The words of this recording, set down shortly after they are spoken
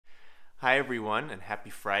Hi everyone, and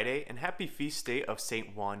happy Friday, and happy feast day of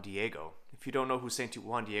Saint Juan Diego. If you don't know who Saint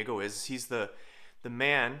Juan Diego is, he's the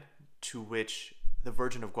man to which the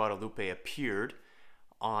Virgin of Guadalupe appeared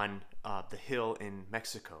on the hill in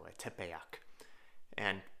Mexico at Tepeyac.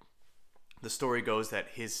 And the story goes that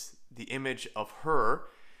the image of her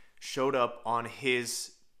showed up on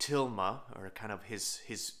his tilma, or kind of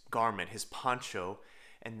his garment, his poncho,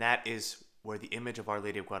 and that is where the image of Our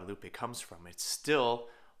Lady of Guadalupe comes from. It's still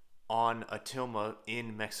on a tilma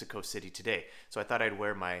in Mexico City today. So I thought I'd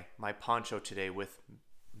wear my poncho today with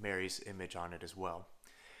Mary's image on it as well.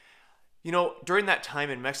 You know, during that time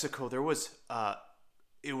in Mexico, it was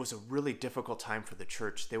a really difficult time for the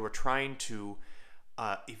church. They were trying to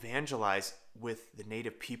evangelize with the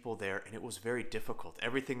native people there, and it was very difficult.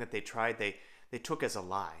 Everything that they tried, they took as a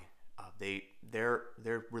lie. Their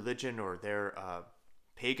religion or their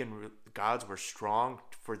pagan gods were strong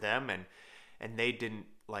for them, and they didn't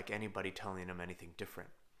like anybody telling them anything different.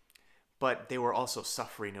 But they were also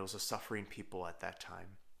suffering. It was a suffering people at that time.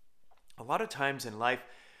 A lot of times in life,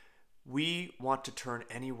 we want to turn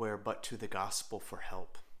anywhere but to the gospel for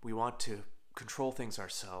help. We want to control things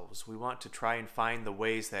ourselves. We want to try and find the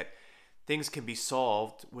ways that things can be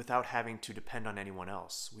solved without having to depend on anyone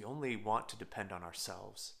else. We only want to depend on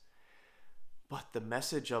ourselves. But the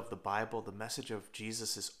message of the Bible, the message of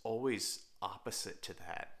Jesus is always opposite to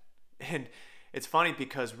that. And it's funny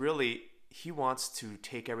because really he wants to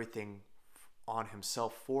take everything on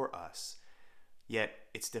himself for us, yet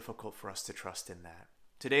it's difficult for us to trust in that.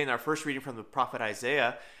 Today in our first reading from the prophet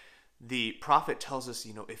Isaiah, the prophet tells us,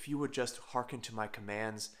 if you would just hearken to my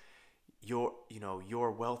commands, your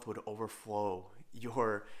wealth would overflow.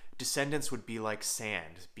 Your descendants would be like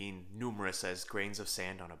sand, being numerous as grains of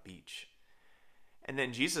sand on a beach. And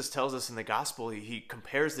then Jesus tells us in the gospel, he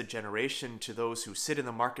compares the generation to those who sit in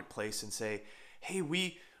the marketplace and say, hey,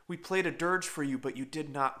 we played a dirge for you, but you did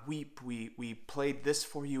not weep. We played this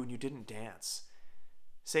for you and you didn't dance.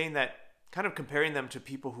 Saying that, kind of comparing them to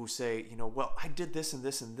people who say, well, I did this and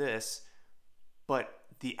this and this, but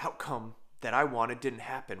the outcome that I wanted didn't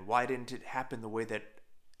happen. Why didn't it happen the way that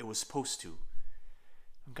it was supposed to?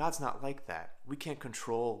 And God's not like that. We can't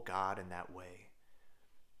control God in that way.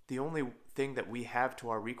 The only thing that we have to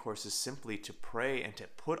our recourse is simply to pray and to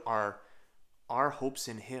put our hopes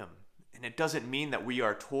in Him. And it doesn't mean that we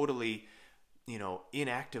are totally,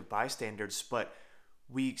 inactive bystanders, but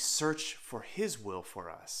we search for His will for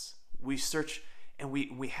us. We search, and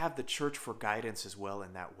we have the church for guidance as well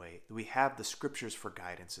in that way. We have the scriptures for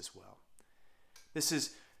guidance as well. This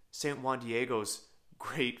is St. Juan Diego's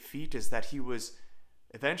great feat, is that he was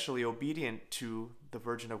eventually obedient to the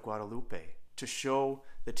Virgin of Guadalupe to show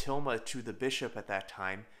the tilma to the bishop at that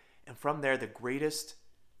time. And from there, the greatest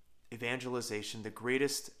evangelization, the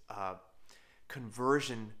greatest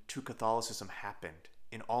conversion to Catholicism happened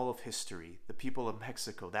in all of history. The people of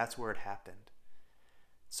Mexico, that's where it happened.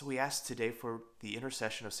 So we ask today for the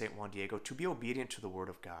intercession of St. Juan Diego to be obedient to the Word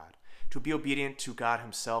of God, to be obedient to God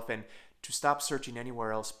Himself, and to stop searching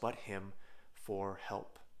anywhere else but Him for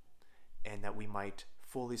help, and that we might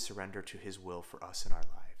fully surrender to His will for us in our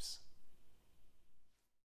lives.